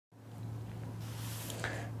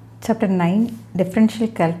Chapter 9 Differential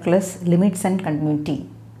Calculus Limits and Continuity.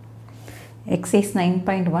 Exercise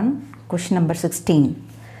 9.1 Question number 16.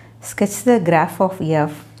 Sketch the graph of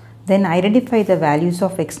f, then identify the values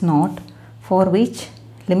of x0 for which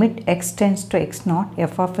limit x tends to x0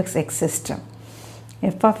 f of x exists.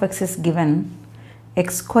 F of x is given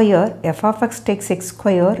x square, f of x takes x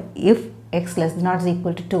square if x less than or is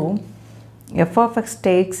equal to 2. F of x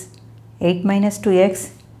takes 8 minus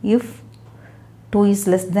 2x if 2 is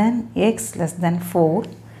less than x less than 4.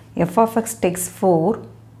 F of x takes 4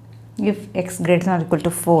 if x greater than or equal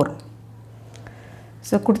to 4.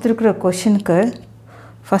 So, கொடுத்திருக்கிற questionக்கு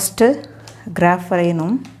first graph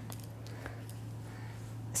வரையணும்.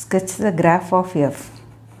 Sketch the graph of f.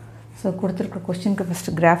 So, கொடுத்திருக்கிற questionக்கு first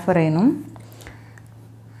graph வரையணும்.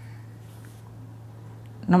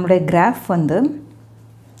 நம்முடைய graph வந்து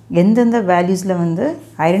எந்தெந்த valuesல வந்து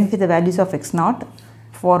identify the values of x0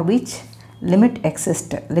 for which limit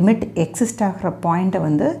exist ஆகிற பாயிண்ட்டை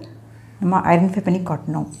வந்து நம்ம ஐடென்டிஃபை பண்ணி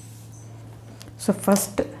காட்டணும். So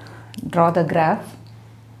first draw the graph.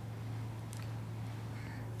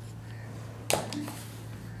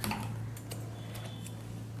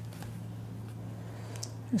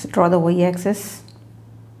 Draw the y-axis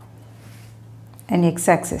and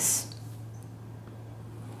x-axis.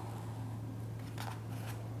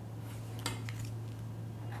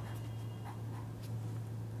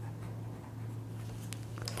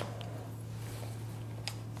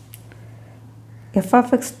 F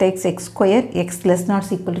of x takes x square x less than or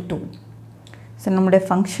is equal to 2. So, நம்முடைய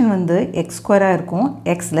function வந்து x square இருக்கும்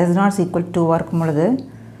x less than or is equal to 2 இருக்கும் பொழுது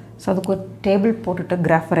so அதுக்கு ஒரு table போட்டுட்டு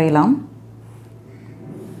graph வரையலாம்.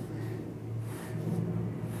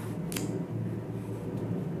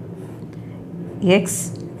 x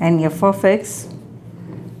and f of x,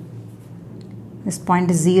 this point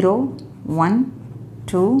is 0, 1,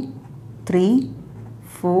 2, 3,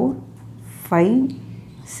 4, 5,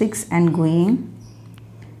 6 and going.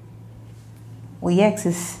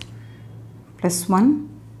 Y-axis plus 1,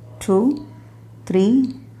 2, 3,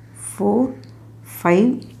 4,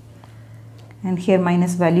 5 and here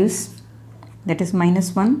minus values, that is minus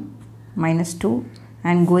 1, minus 2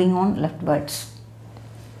 and going on leftwards.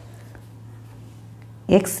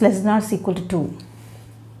 X less than or is equal to 2.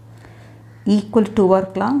 Equal to 2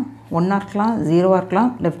 இருக்கலாம் 1 இருக்கலாம் 0 இருக்கலாம்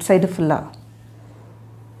left side full.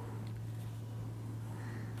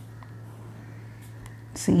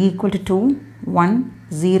 So, equal to 2, 1,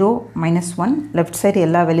 0, minus 1, left side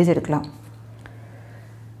எல்லா values எடுக்கலாம்.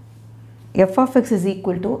 F of x is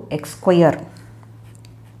equal to x square.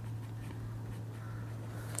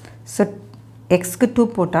 So, x க்கு 2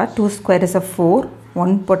 போட்டா 2 square is a 4,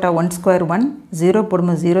 1 போட்டா 1 square 1, 0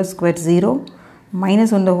 போடுமா 0 square 0,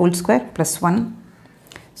 minus 1 the whole square plus 1.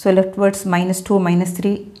 So, leftwards minus 2, minus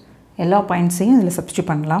 3 எல்லா பாயிண்ட்ஸையும் இதில்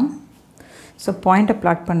substitute பண்ணலாம். So பாயிண்ட்டை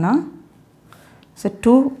பிளாட் பண்ணால் so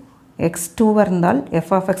 2 x2 இருந்தால் f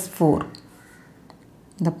of x 4.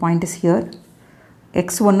 The point is here.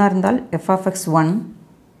 x1 இருந்தால் f of x 1.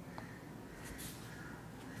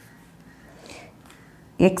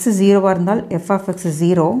 x0 இருந்தால் f of x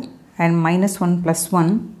 0 and minus 1 plus 1.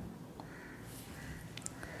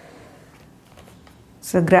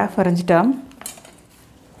 So graph வரைஞ்சிட்டா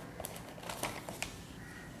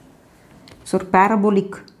so ஒரு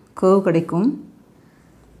parabolic curve கிடைக்கும்.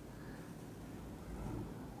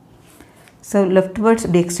 So leftwards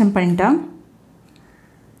இப்படி extend பண்ணிட்டா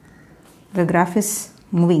the graph is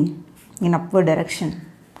moving in upward direction.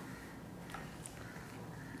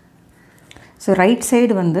 So right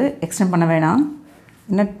side வந்து extend பண்ண வேணாம்.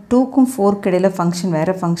 இன்னும் 2க்கும் 4க்கு இடையில ஃபங்க்ஷன்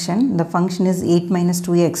வேறு function. the function is 8 minus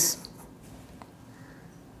 2x.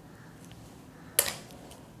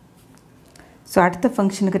 So அடுத்த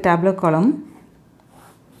ஃபங்க்ஷனுக்கு tabular column.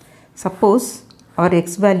 Suppose our x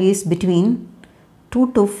value is between 2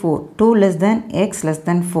 to 4, 2 less than x less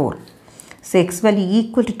than 4. So, x value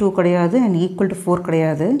equal to 2 கிடையாது and equal to 4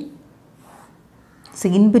 கிடையாது. So,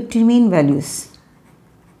 in between values.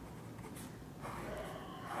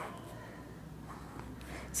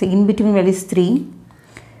 So, in between values 3.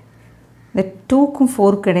 The 2க்கும்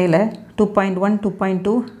 4க்கு இடையில 2.1,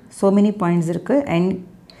 2.2 so many points இருக்கு and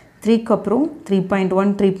 3க்கு அப்புறம்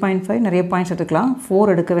 3.1, 3.5 நிறைய points எடுக்கலாம். 4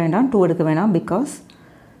 எடுக்க வேண்டாம், 2 எடுக்க வேண்டாம் because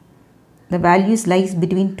the values lies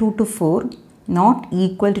between 2 to 4, not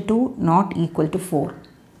equal to 2, not equal to 4.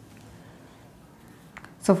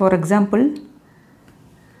 So, for example,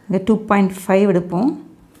 the 2.5 எடுப்போம்.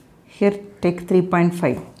 Here take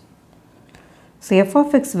 3.5. So, f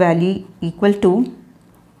of x value equal to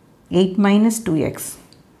 8 minus 2x.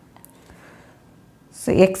 So,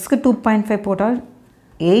 x க்கு 2.5 போட்டால்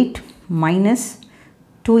 8 minus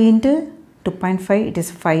 2 into 2.5 it is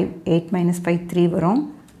 5, 8 minus 5 3 varum,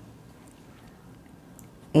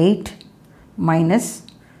 8 minus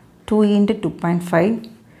 2 into 2.5,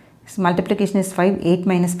 so multiplication is 5, 8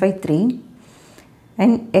 minus 5 3,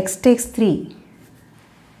 and x takes 3,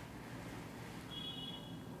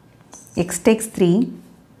 x takes 3,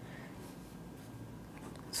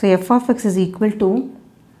 so f of x is equal to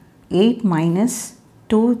 8 minus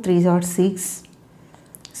 2, 3 are 6,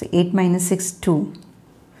 so 8 minus 6 2,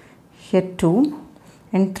 here 2,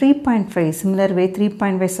 and 3.5 similar way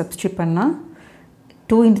 3.5 substitute panna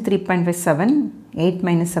 2 into 3.5 7, 8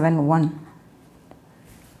 minus 7 1,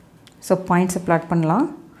 so points plot pannalam.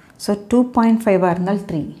 So 2.5 are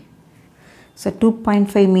 3, so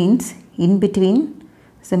 2.5 means in between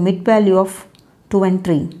the mid value of 2 and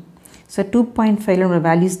 3, so 2.5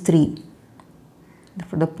 value is 3,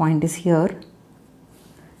 therefore the point is here,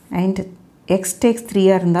 and x takes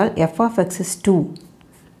 3 are f of x is 2,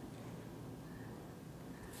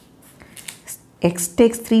 x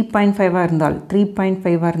takes 3.5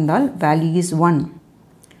 are value is 1,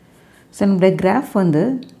 so நம்முடைய graph வந்து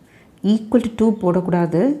equal to 2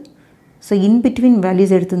 போடக்கூடாது, so in between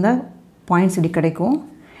values எடுத்திருந்தா points இப்படி கிடைக்கும்,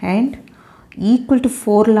 and equal to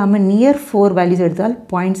 4 இல்லாமல் near 4 values எடுத்தால்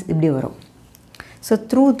points இப்படி வரும். So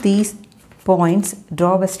through these points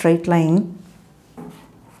draw a straight line.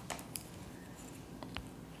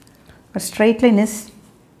 A straight line is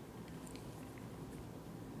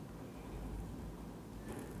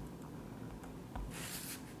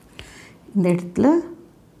இந்த இடத்துல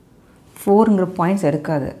 4ங்கிற points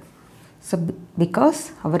எடுக்காது, so because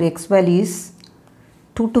our x value is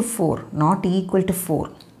 2 to 4 not equal to 4,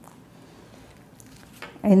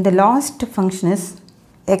 and the last function is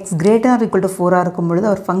x greater or equal to 4 இருக்கும் பொழுது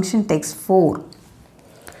our function takes 4,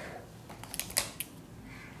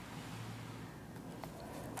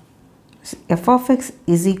 f of x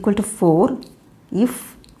is equal to 4 if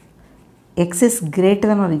x is greater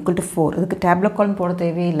than or equal to 4. இதுக்கு tabular column போட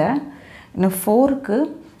தேவையில்லை, இன்னும் 4க்கு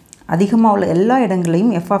அதிகமாக உள்ள எல்லா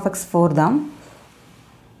இடங்களையும் f of x 4 தான்,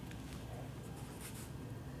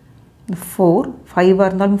 4 5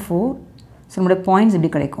 இருந்தாலும் 4, so நம்முடைய points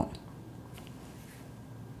இப்படி கிடைக்கும்.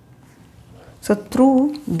 So through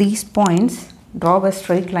these points draw a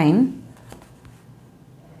straight line,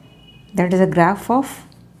 that is a graph of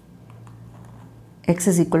x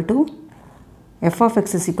is equal to f of x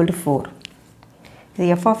is equal to 4. இது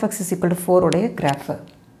f of x is equal to 4 உடைய graph.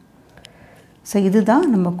 So இதுதான்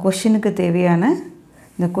நம்ம கொஸ்டினுக்கு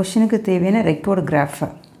தேவையான ரெக்டோட graph.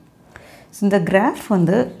 So இந்த graph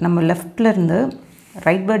வந்து நம்ம லெஃப்ட்ல இருந்து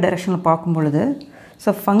ரைட் பை டைரக்ஷனில் பார்க்கும் பொழுது, ஸோ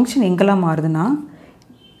ஃபங்க்ஷன் எங்கெல்லாம் மாறுதுன்னா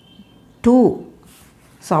 2,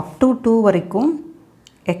 ஸோ அப் டு 2 வரைக்கும்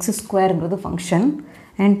எக்ஸ் ஸ்கொயருங்கிறது ஃபங்க்ஷன்,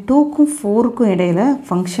 அண்ட் 2க்கும் 4க்கும் இடையில்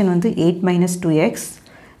ஃபங்க்ஷன் வந்து 8 minus 2x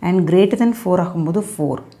and greater than 4 ஆகும்போது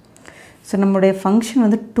 4. ஸோ நம்மளுடைய ஃபங்க்ஷன்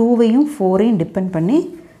வந்து 2வையும் 4ஐயும் டிபெண்ட் பண்ணி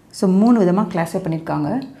ஸோ 3 விதமாக கிளாஸிஃபை பண்ணியிருக்காங்க.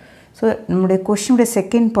 ஸோ நம்மளுடைய கொஸ்டினுடைய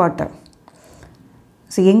செகண்ட் பார்ட்டை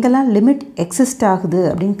ஸோ எங்கெல்லாம் லிமிட் எக்ஸிஸ்ட் ஆகுது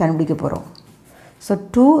அப்படின்னு கண்டுபிடிக்க போகிறோம். ஸோ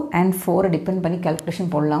 2 and 4 டிபெண்ட் பண்ணி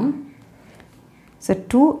கால்குலேஷன் போடலாம். So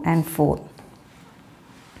 2 and 4.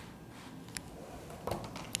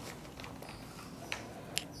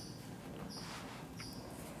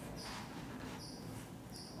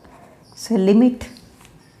 So limit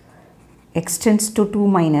x tends to 2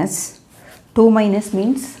 minus. 2 minus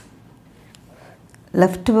means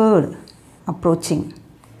leftward approaching.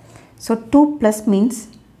 So 2 plus means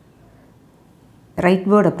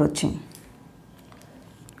rightward approaching.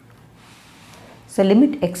 So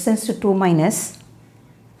limit x tends to 2 minus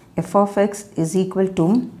f of x is equal to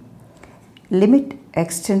limit x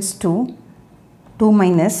tends to 2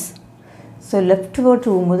 minus. So leftward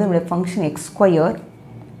to the function x square.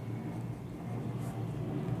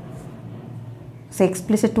 So x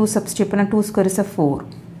plus a 2 substitute and 2 square is a 4.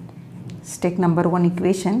 Let's take number 1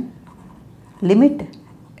 equation. Limit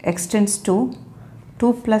x tends to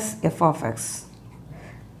 2 plus f of x.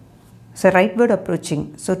 So rightward approaching.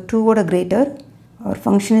 So 2 or greater. Our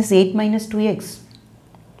function is 8 minus 2x.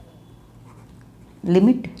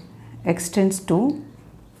 Limit x tends to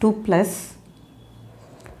 2 plus.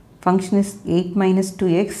 Function is 8 minus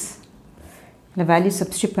 2x. The value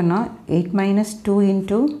substitute panna 8 minus 2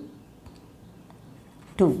 into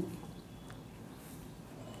 2.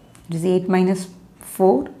 It is 8 minus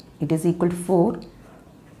 4. It is equal to 4.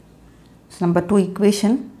 So number 2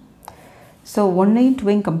 equation. So 1 and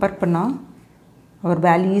 2 compare panna. Our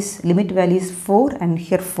value is limit value is 4 and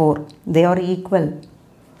here 4. They are equal.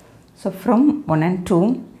 So from 1 and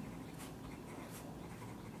 2.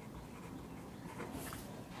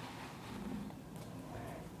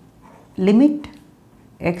 Limit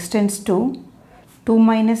x tends to 2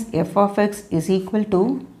 minus f of x is equal to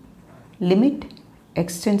limit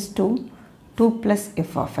x tends to 2 plus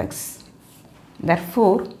f of x.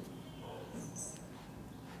 Therefore,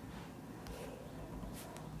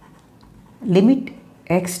 limit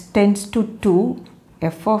x tends to 2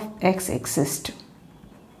 f of x exists.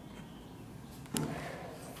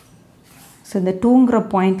 So, இந்த 2ங்கிற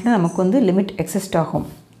பாயிண்டில் நமக்கு வந்து limit exist ஆகும்.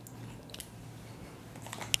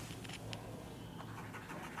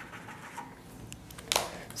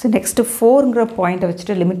 So next 4ங்கிற பாயிண்ட்டை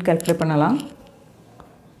வச்சுட்டு limit calculate பண்ணலாம்.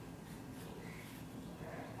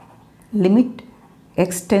 Limit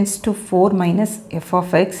X tends to 4 minus F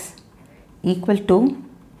of X equal to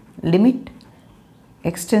limit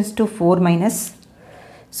X tends to 4 minus.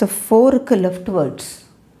 So 4க்கு லெஃப்ட்வர்ட்ஸ்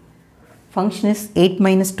function is 8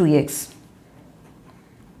 minus 2x.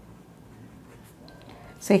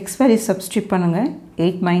 So, x value substitute பண்ணுங்க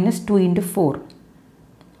 8 minus 2 into 4.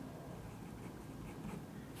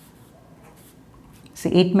 So,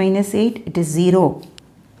 8 minus 8, it is 0.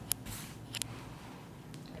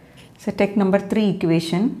 So, take number 3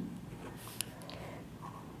 equation.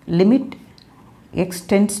 Limit x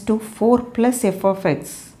tends to 4 plus f of x.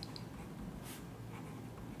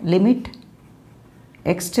 Limit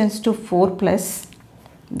x tends to 4 plus,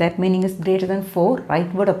 that meaning is greater than 4,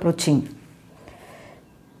 rightward approaching.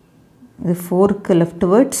 The 4க்கு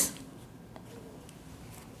leftwards,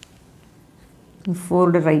 4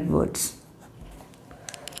 the rightwards.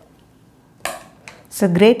 So,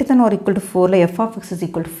 greater than or equal to 4 f of x is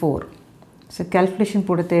equal to 4. So, calculation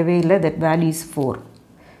போட தேவையில்லை, that value is 4.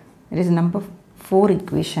 It is number 4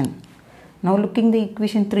 equation. Now, looking the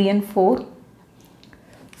equation 3 and 4,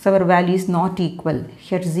 so our value is not equal.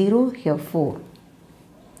 Here 0, here 4.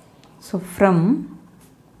 So, from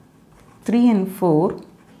 3 and 4,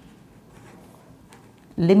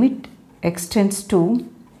 limit x tends to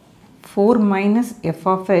 4 minus f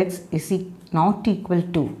of x is not equal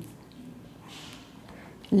to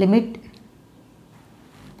limit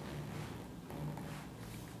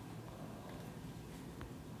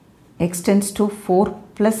x tends to 4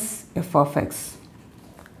 plus f of x.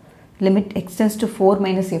 Limit x tends to 4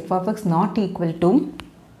 minus f of x not equal to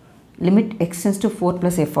limit x tends to 4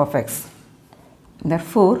 plus f of x.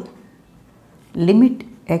 Therefore, limit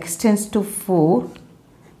x tends to 4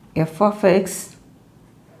 f of x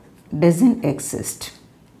doesn't exist.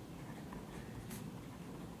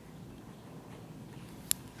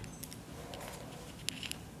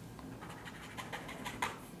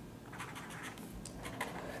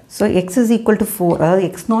 So, x is equal to 4, அதாவது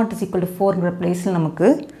x naught is equal to 4ங்கிற பிளேஸில் நமக்கு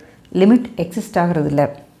limit exist ஆகிறது இல்லை.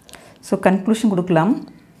 So conclusion கொடுக்கலாம்.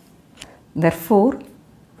 Therefore,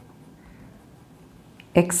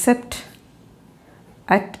 except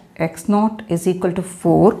at x naught is equal to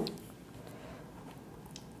 4,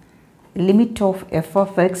 limit of f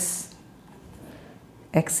of x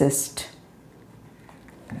exists.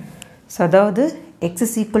 So, அதாவது x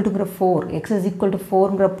is equal to 4, x is equal to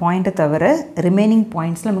 4ங்கிற பாயிண்ட்டை தவிர remaining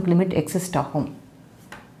பாயிண்ட்ஸில் நமக்கு limit exist ஆகும்.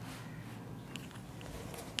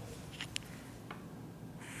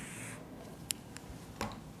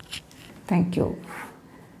 Thank you.